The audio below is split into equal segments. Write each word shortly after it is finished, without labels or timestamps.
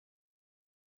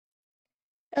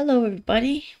Hello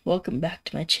everybody, welcome back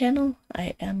to my channel.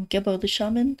 I am Gebo the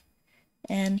Shaman,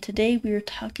 and today we are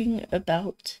talking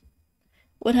about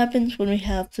what happens when we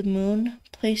have the moon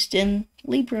placed in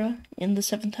Libra in the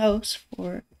 7th house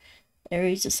for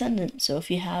Aries Ascendant. So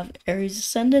if you have Aries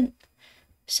Ascendant,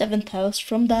 7th house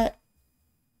from that,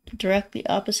 directly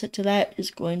opposite to that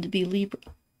is going to be Libra.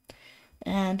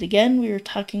 And again, we are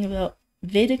talking about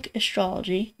Vedic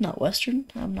Astrology, not Western.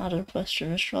 I'm not a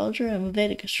Western astrologer, I'm a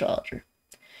Vedic astrologer.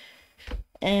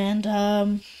 And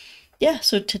yeah,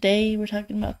 so today we're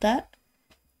talking about that.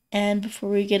 And before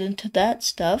we get into that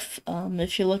stuff,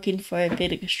 if you're looking for a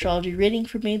Vedic astrology reading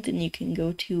for me, then you can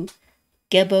go to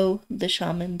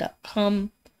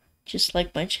gebotheshaman.com, just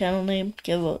like my channel name,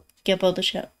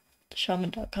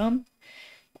 gebotheshaman.com.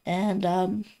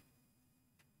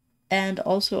 And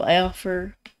also I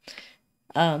offer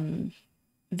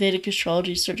Vedic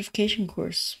astrology certification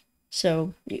course.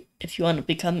 So if you want to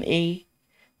become a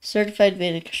certified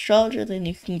Vedic astrologer, then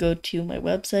you can go to my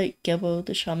website,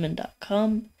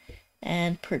 gebotheshaman.com,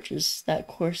 and purchase that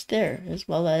course there, as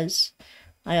well as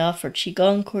I offer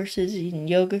Qigong courses and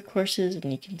yoga courses,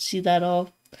 and you can see that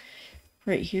all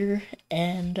right here.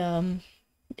 And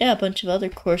yeah, a bunch of other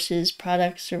courses,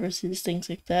 products, services,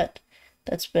 things like that.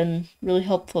 That's been really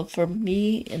helpful for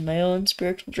me in my own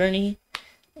spiritual journey,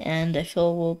 and I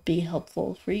feel will be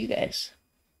helpful for you guys.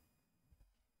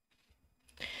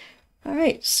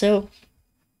 Alright, so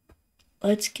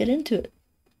let's get into it.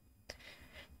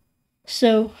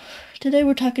 So today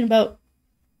we're talking about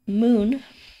moon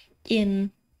in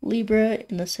Libra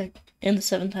in the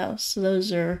 7th house. So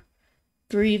those are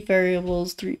three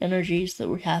variables, three energies that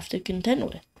we have to contend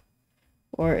with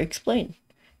or explain.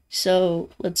 So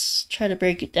let's try to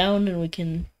break it down, and we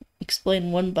can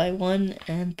explain one by one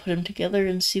and put them together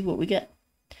and see what we get.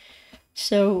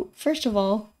 So first of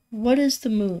all, what is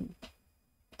the moon?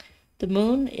 The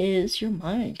moon is your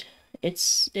mind.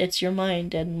 It's your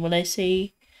mind, and when I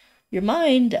say your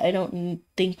mind, I don't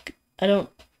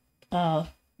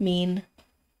mean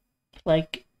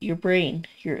like your brain,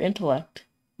 your intellect.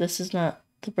 This is not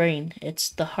the brain, it's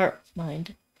the heart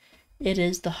mind. It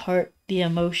is the heart, the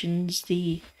emotions,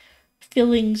 the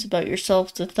feelings about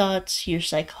yourself, the thoughts, your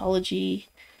psychology.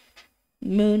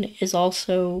 Moon is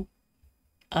also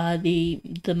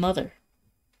the mother,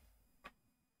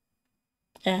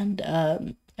 and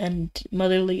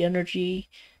motherly energy,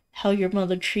 how your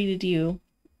mother treated you,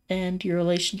 and your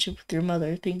relationship with your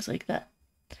mother, things like that.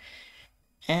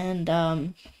 And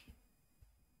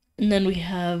then we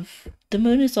have the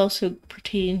moon is also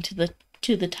pertaining to the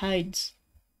tides,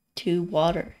 to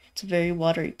water. It's a very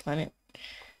watery planet,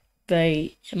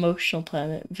 very emotional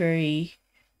planet, very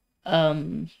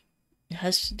it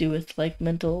has to do with like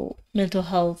mental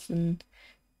health,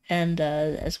 and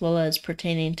as well as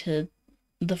pertaining to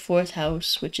the 4th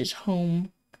house, which is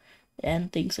home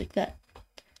and things like that.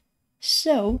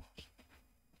 So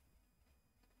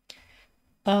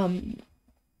then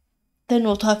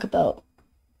we'll talk about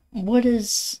what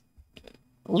is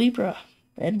Libra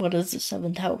and what is the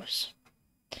 7th house.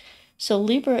 So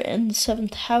Libra and the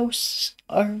 7th house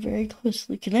are very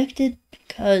closely connected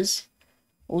because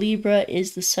Libra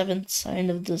is the 7th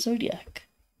sign of the zodiac.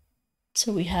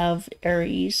 So we have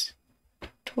Aries,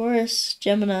 Taurus,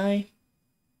 Gemini,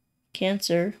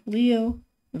 Cancer, Leo,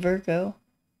 Virgo,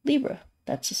 Libra.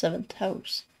 That's the 7th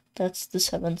house. That's the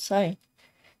 7th sign.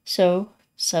 So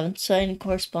 7th sign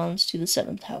corresponds to the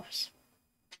 7th house.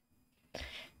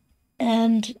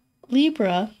 And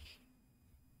Libra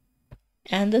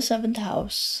and the 7th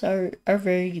house are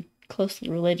very closely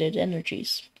related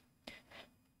energies.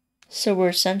 So we're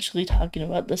essentially talking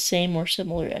about the same or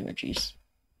similar energies.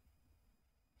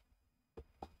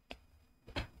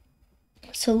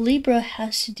 So Libra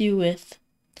has to do with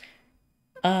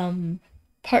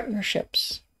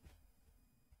partnerships,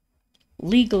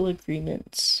 legal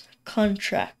agreements,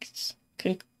 contracts,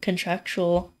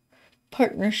 contractual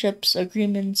partnerships,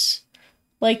 agreements,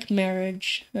 like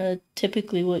marriage.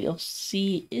 Typically what you'll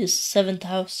see is 7th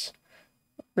house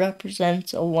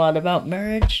represents a lot about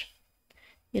marriage.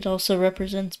 It also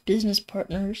represents business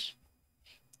partners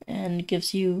and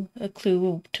gives you a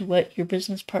clue to what your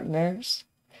business partners'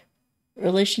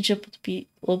 relationship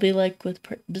will be like with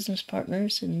business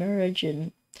partners in marriage.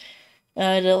 And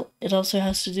it also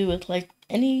has to do with like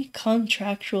any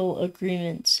contractual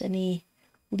agreements, any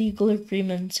legal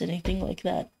agreements, anything like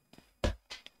that.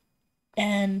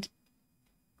 And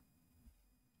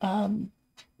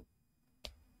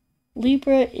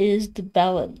Libra is the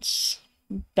balance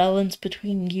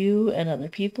between you and other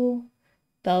people,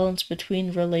 balance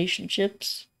between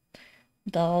relationships,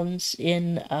 balance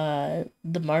in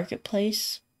the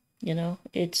marketplace. You know,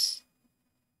 it's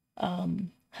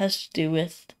has to do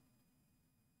with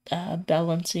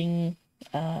balancing,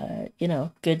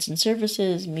 goods and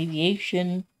services,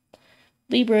 mediation.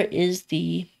 Libra is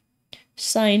the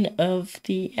sign of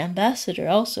the ambassador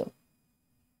also,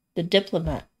 the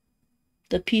diplomat,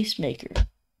 the peacemaker.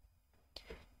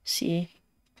 See,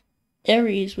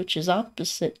 Aries, which is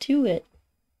opposite to it,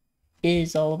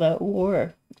 is all about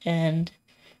war, and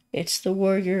it's the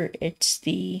warrior, it's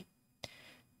the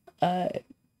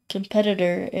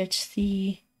competitor, it's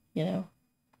the,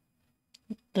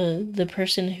 the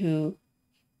person who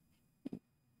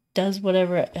does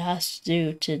whatever it has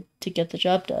to do to get the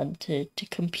job done, to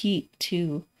compete,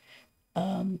 to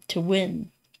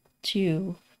win,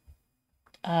 to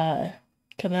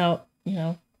come out,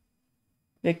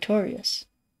 victorious.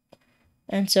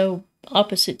 And so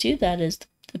opposite to that is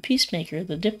the peacemaker,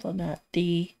 the diplomat,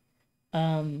 the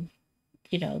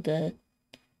the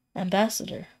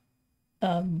ambassador.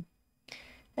 And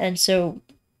so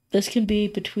this can be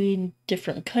between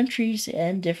different countries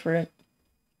and different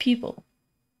people.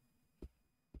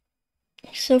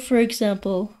 So, for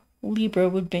example, Libra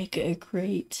would make a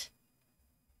great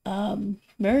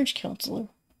marriage counselor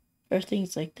or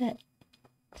things like that.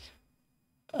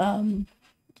 And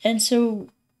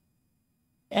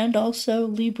also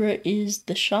Libra is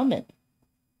the shaman,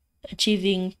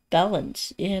 achieving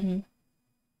balance in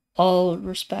all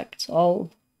respects,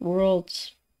 all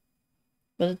worlds,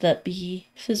 whether that be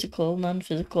physical,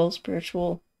 non-physical,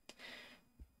 spiritual.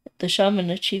 The shaman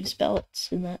achieves balance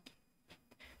in that.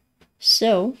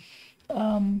 So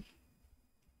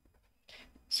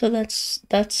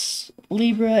that's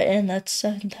Libra, and that's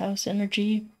 7th house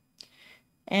energy.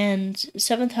 And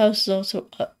 7th house is also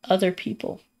other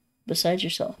people besides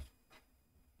yourself.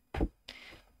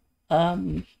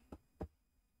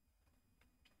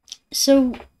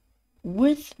 So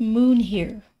with Moon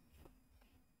here,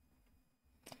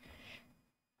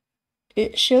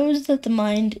 it shows that the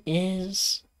mind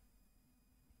is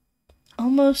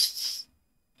almost,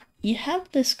 you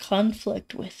have this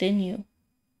conflict within you,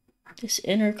 this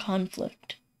inner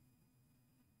conflict.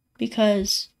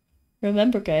 Because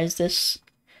remember, guys,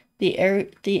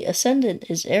 the Ascendant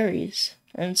is Aries,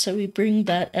 and so we bring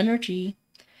that energy,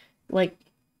 like,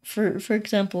 for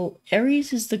example,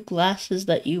 Aries is the glasses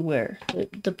that you wear,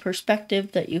 the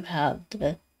perspective that you have,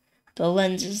 the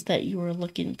lenses that you are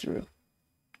looking through.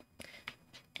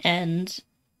 And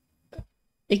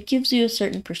it gives you a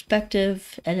certain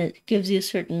perspective, and it gives you a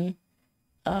certain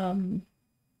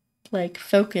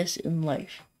focus in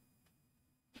life.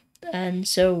 And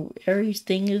so Aries'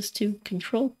 thing is to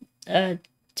control,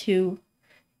 to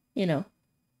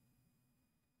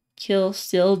kill,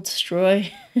 steal,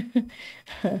 destroy,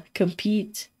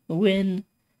 compete, win,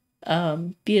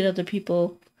 beat other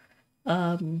people,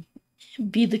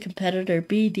 be the competitor,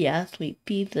 be the athlete,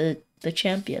 be the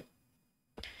champion.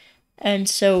 And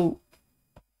so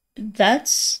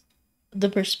that's the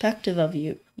perspective of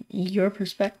you, your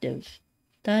perspective.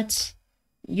 That's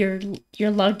your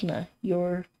lagna,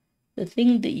 the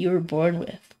thing that you were born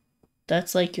with.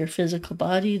 That's like your physical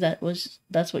body.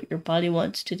 That's what your body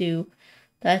wants to do.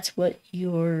 That's what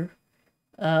your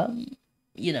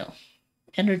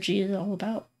energy is all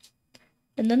about.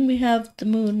 And then we have the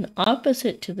moon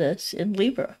opposite to this in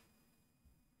Libra.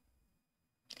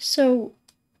 So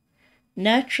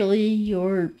naturally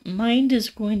your mind is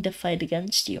going to fight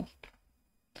against you.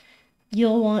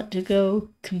 You'll want to go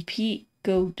compete,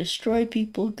 go destroy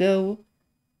people, go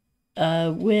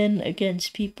win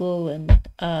against people, and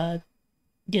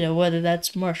whether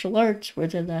that's martial arts,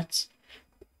 whether that's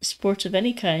sports of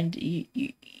any kind,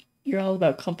 you're all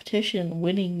about competition,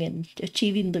 winning, and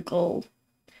achieving the goal.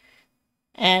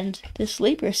 And this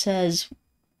Libra says,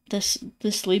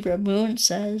 this Libra moon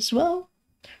says, well,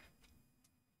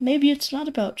 maybe it's not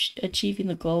about achieving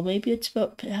the goal. Maybe it's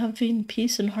about having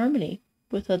peace and harmony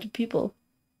with other people.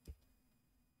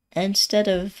 Instead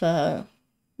of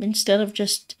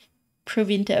just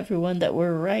proving to everyone that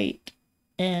we're right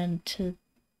and to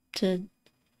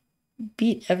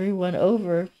beat everyone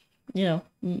over, to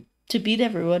beat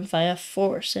everyone via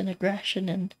force and aggression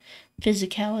and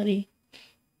physicality,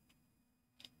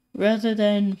 rather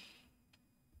than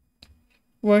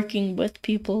working with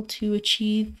people to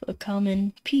achieve a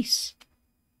common peace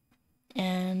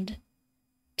and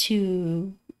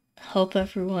to help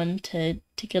everyone to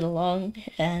get along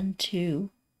and to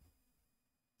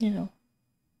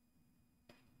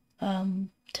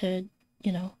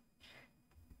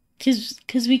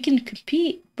because we can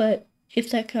compete, but if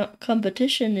that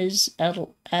competition is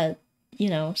at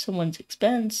someone's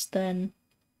expense, then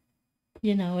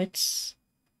it's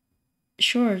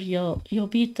sure, you'll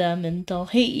beat them and they'll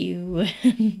hate you.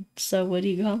 So what do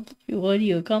you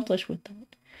accomplish with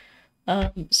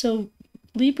that? So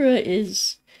Libra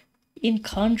is in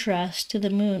contrast to the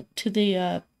moon, to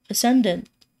the ascendant,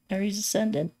 Aries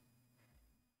ascendant,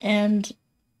 and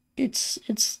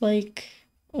it's like,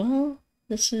 well,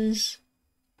 this is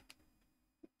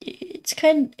it's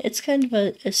kind of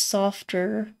a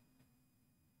softer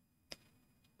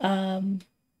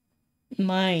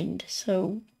mind.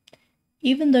 So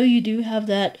even though you do have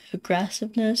that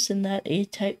aggressiveness and that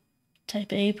type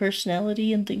A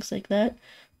personality and things like that,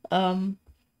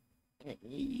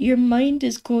 your mind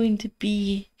is going to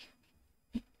be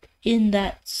in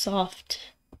that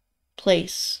soft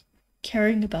place,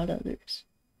 caring about others,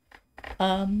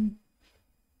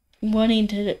 wanting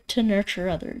to nurture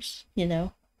others.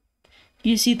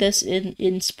 You see this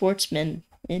in sportsmen,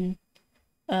 in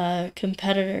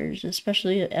competitors,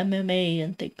 especially at MMA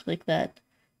and things like that,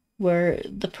 where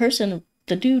the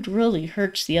dude really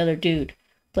hurts the other dude.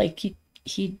 Like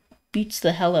he beats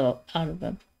the hell out of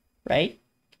him, right?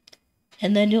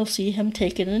 And then you'll see him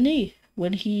taking a knee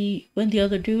when the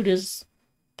other dude is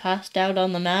passed out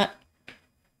on the mat.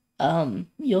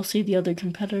 You'll see the other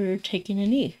competitor taking a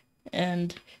knee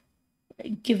and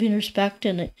giving respect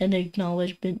and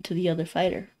acknowledgement to the other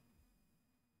fighter.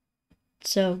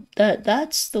 So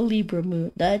that's the Libra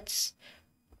moon. That's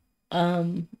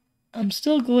I'm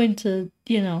still going to,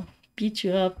 beat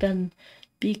you up and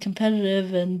be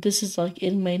competitive, and this is like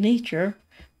in my nature.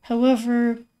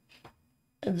 However,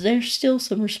 there's still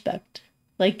some respect.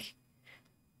 Like,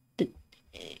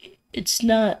 it's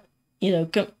not,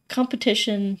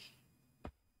 competition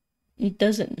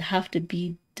doesn't have to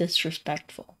be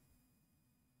disrespectful.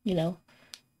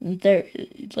 There,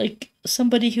 like,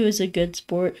 somebody who is a good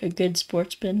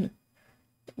sportsman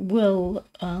will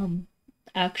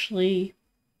actually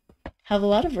have a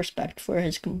lot of respect for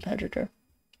his competitor.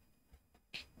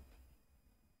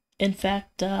 In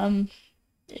fact, in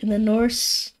the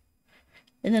Norse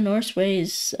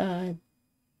ways,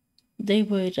 they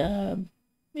would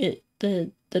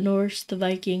the Norse, the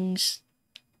Vikings,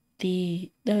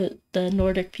 the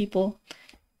Nordic people,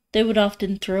 they would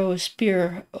often throw a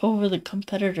spear over the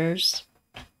competitors,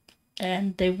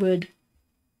 and they would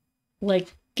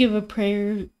like give a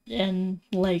prayer and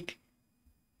like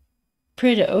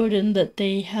pray to Odin that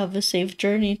they have a safe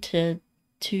journey to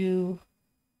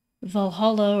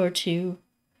Valhalla, or to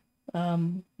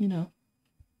I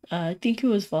think it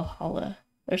was Valhalla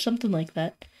or something like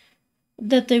that.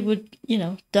 That they would,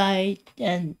 die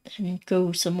and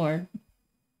go somewhere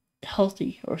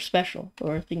healthy or special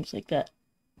or things like that.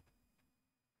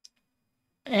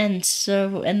 And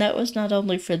that was not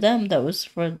only for them, that was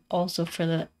also for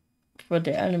their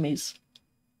enemies.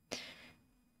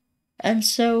 And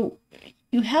so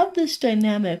you have this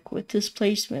dynamic with this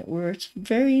placement where it's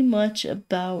very much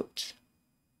about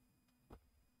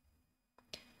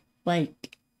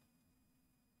like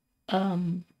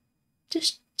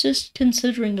just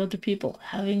considering other people,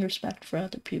 having respect for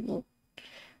other people.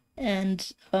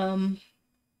 And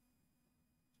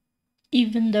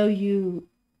even though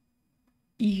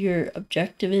your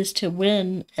objective is to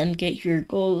win and get your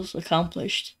goals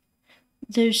accomplished,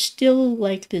 there's still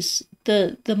like this,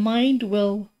 the mind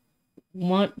will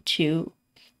want to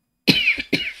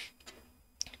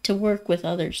to work with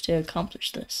others to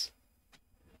accomplish this.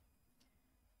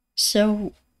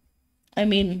 So, I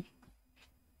mean,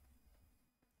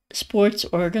 sports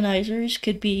organizers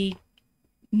could be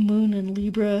Moon and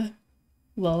Libra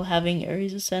while having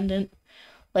Aries ascendant.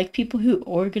 Like people who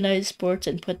organize sports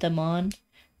and put them on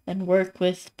and work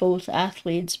with both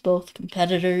athletes, both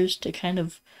competitors, to kind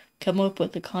of come up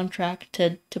with a contract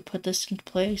to put this into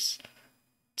place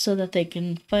so that they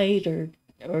can fight or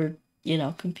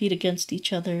compete against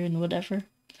each other and whatever.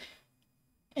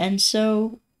 And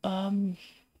so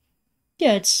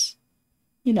it's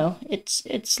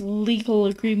it's legal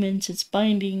agreements, it's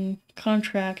binding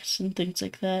contracts and things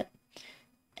like that.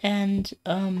 And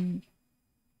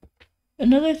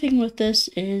another thing with this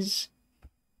is,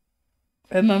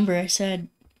 remember I said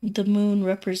the moon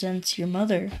represents your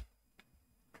mother.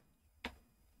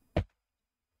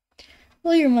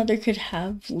 Well, your mother could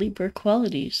have Libra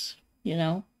qualities,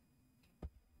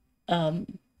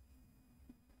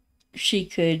 she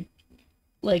could,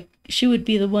 like, she would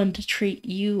be the one to treat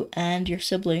you and your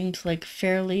siblings like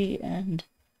fairly and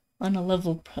on a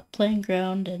level playing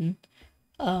ground, and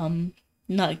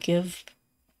not give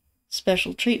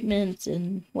special treatments,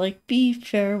 and like be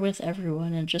fair with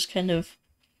everyone and just kind of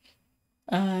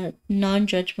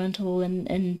non-judgmental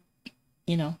and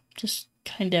just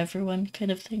kind to everyone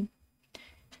kind of thing.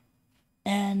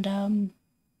 And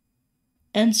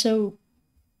so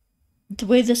the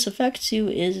way this affects you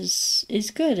is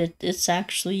good. It's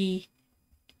actually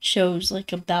shows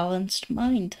like a balanced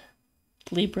mind.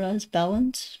 Libra is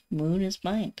balance, moon is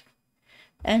mind.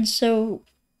 And so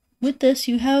with this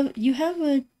you have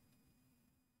a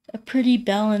pretty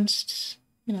balanced,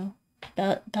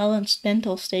 balanced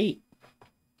mental state.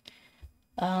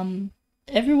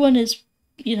 Everyone is,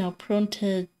 prone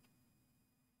to,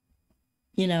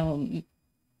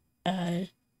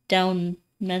 down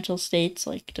mental states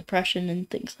like depression and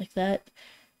things like that.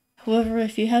 However,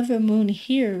 if you have a moon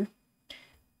here,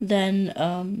 then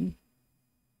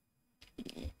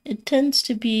it tends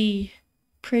to be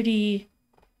pretty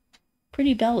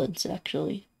balanced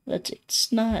actually.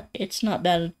 It's not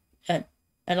bad at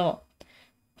all.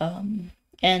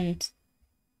 And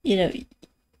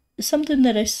something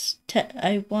that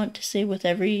I want to say with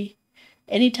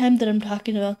anytime that I'm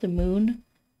talking about the moon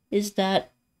is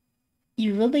that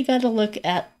you really got to look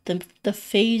at the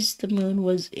phase the moon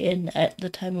was in at the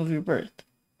time of your birth,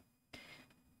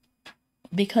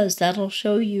 because that'll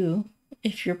show you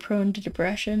if you're prone to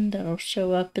depression. That'll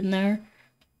show up in there.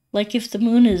 Like if the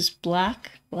moon is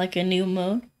black, like a new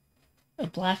moon, a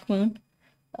black moon,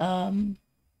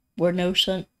 where no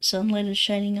sunlight is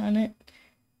shining on it,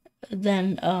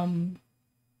 then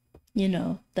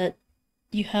that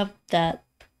you have that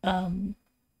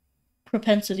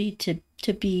propensity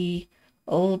to be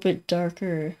a little bit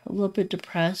darker, a little bit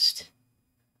depressed,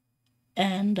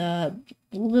 and a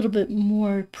little bit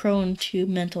more prone to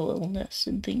mental illness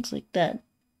and things like that.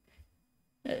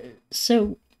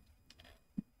 So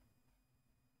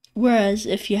whereas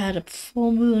if you had a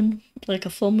full moon, like a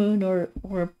full moon, or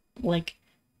like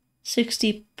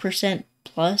 60%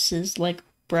 plus is like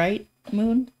bright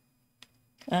moon,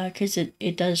 because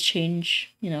it does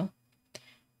change,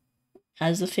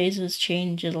 as the phases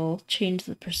change, it'll change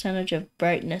the percentage of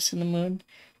brightness in the moon.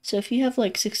 So if you have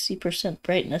like 60%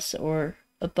 brightness or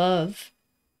above,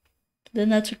 then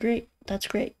that's great.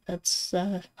 That's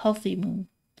a healthy moon.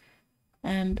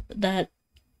 And that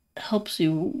helps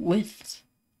you with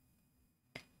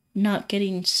not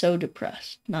getting so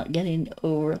depressed, not getting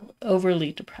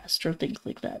overly depressed or things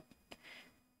like that.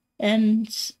 And,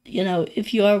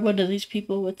 if you are one of these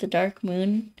people with the dark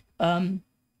moon,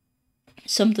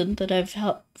 something that I've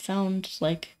found,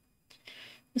 like,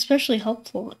 especially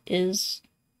helpful is,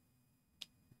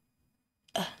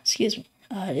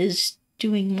 is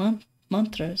doing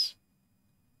mantras.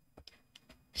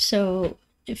 So,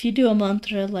 if you do a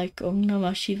mantra like Om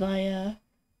Namah Shivaya,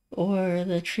 or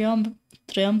the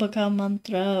Triambaka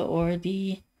mantra, or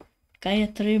the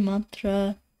Gayatri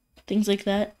mantra, things like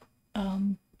that,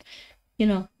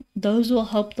 those will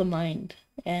help the mind.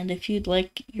 And if you'd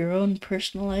like your own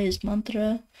personalized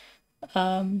mantra,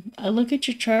 I look at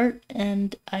your chart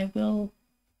and I will,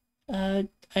 I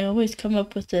always come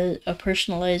up with a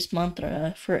personalized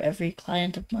mantra for every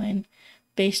client of mine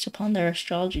based upon their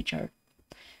astrology chart.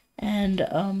 And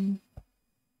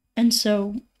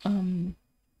so,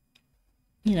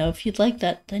 if you'd like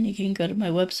that, then you can go to my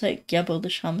website,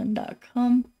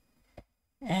 gyebotheshaman.com.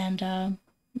 And,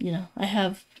 I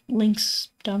have links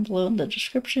down below in the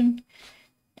description.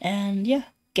 And yeah,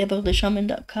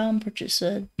 gyebotheshaman.com, purchase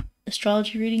a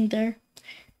astrology reading there.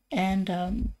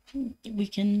 And we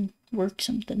can work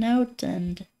something out,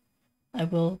 and I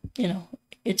will,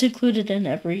 it's included in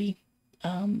every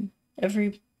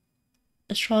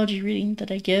astrology reading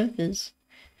that I give. Is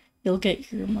you'll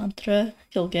get your mantra,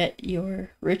 you'll get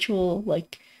your ritual,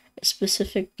 like a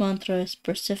specific mantra, a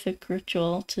specific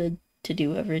ritual to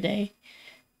do every day.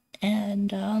 And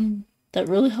that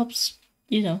really helps,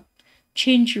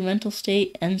 change your mental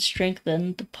state and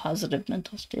strengthen the positive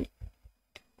mental state.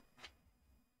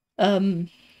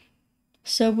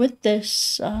 So with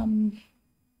this,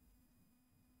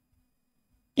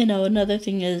 another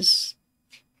thing is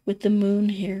with the moon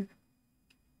here,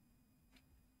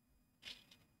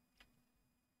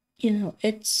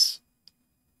 yes,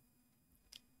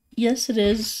 it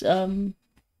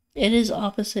is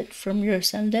opposite from your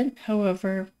ascendant.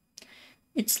 However,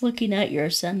 it's looking at your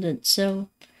ascendant. So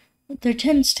there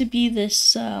tends to be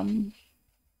this kind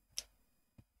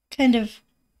of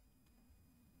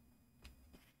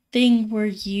thing where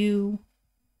you'll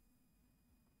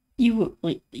be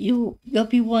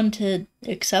one to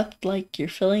accept like your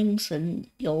feelings, and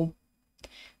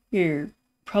you're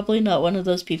probably not one of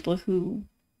those people who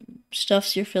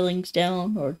stuffs your feelings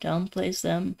down or downplays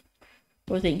them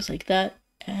or things like that.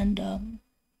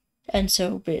 And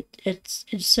so it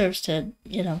serves to,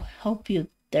 help you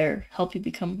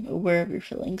become aware of your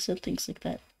feelings and things like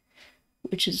that,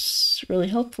 which is really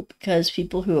helpful, because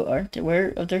people who aren't aware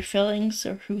of their feelings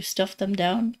or who stuff them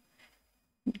down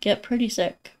get pretty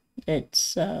sick.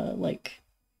 It's like,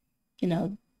 you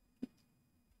know,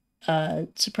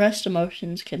 suppressed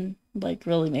emotions can like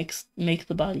really make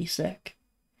the body sick.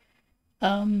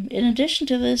 In addition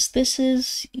to this, this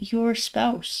is your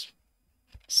spouse.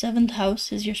 Seventh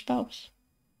house is your spouse.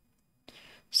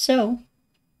 So,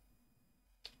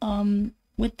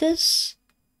 with this,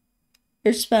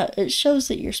 it shows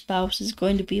that your spouse is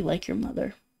going to be like your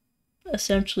mother.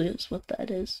 Essentially, is what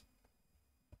that is.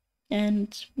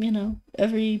 And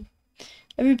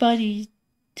everybody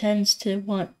tends to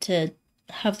want to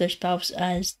have their spouse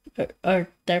as or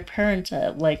their parents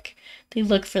like they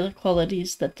look for the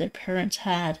qualities that their parents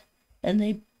had, and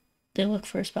they look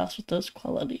for a spouse with those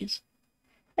qualities.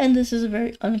 And this is a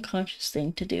very unconscious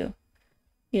thing to do.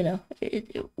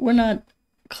 We're not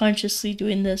consciously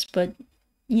doing this, but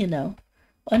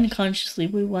unconsciously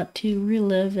we want to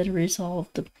relive and resolve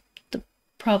the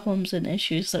problems and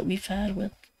issues that we've had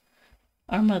with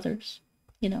our mothers,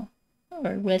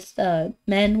 or with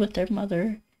men with their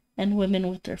mother and women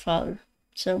with their father.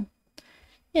 So,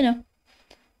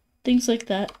 things like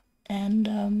that.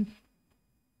 And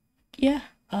yeah.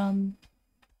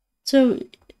 So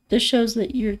this shows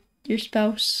that your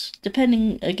spouse,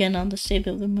 depending again on the state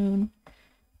of the moon,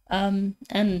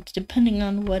 and depending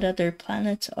on what other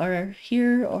planets are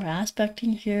here or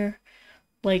aspecting here,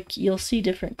 like you'll see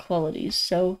different qualities.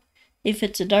 So if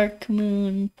it's a dark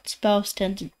moon, spouse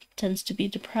tends to be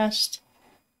depressed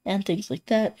and things like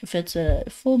that. If it's a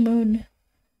full moon,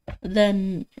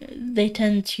 then they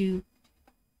tend to,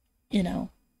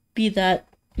 be that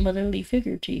motherly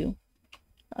figure to you.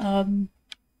 And,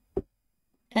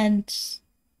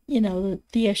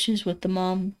 the issues with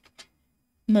the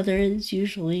mother is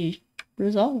usually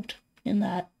resolved in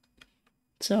that.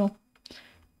 So,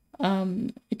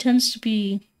 it tends to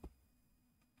be,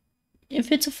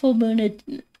 if it's a full moon, if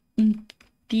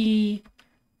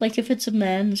it's a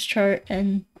man's chart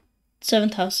and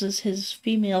 7th house is his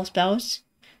female spouse,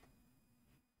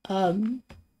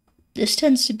 this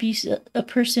tends to be a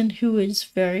person who is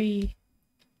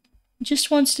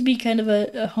just wants to be kind of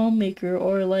a homemaker,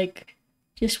 or like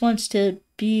just wants to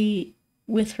be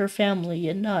with her family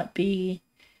and not be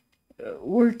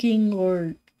working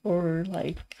or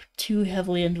like too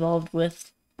heavily involved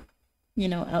with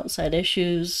outside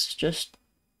issues. Just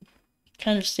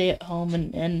kind of stay at home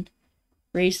and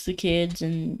raise the kids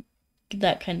and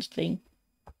that kind of thing.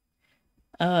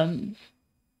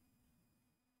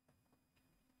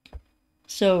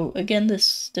 So again,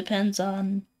 this depends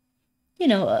on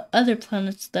other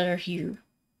planets that are here.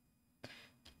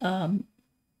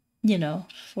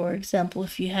 For example,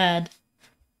 if you had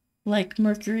like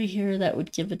Mercury here, that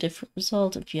would give a different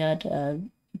result. If you had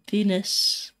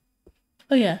Venus,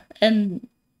 oh yeah, and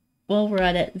while we're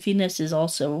at it, Venus is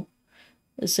also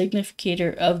a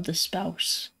significator of the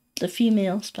spouse, the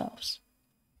female spouse,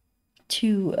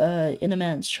 to in a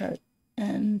man's chart.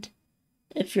 And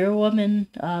if you're a woman,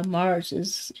 Mars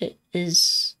is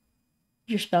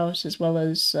your spouse, as well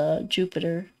as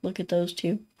Jupiter. Look at those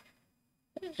two,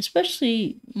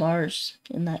 especially Mars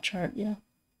in that chart, yeah.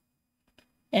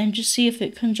 And just see if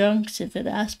it conjuncts, if it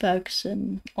aspects,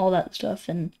 and all that stuff.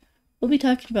 And we'll be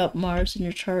talking about Mars in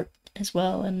your chart as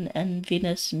well, and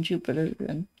Venus and Jupiter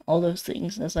and all those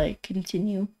things as I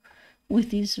continue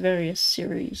with these various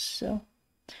series. So,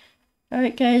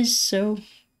 alright guys, so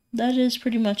that is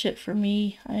pretty much it for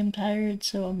me. I'm tired,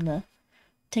 so I'm gonna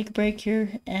take a break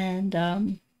here,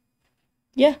 and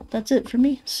yeah, that's it for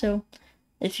me. So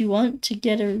if you want to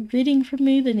get a reading from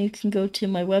me, then you can go to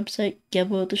my website,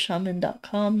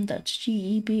 gebodtheshaman.com. That's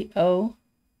GEBO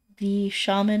the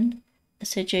shaman,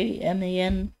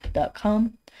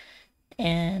 SHAMAN.com.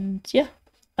 And yeah,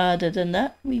 other than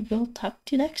that, we will talk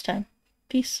to you next time.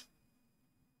 Peace.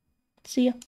 See ya.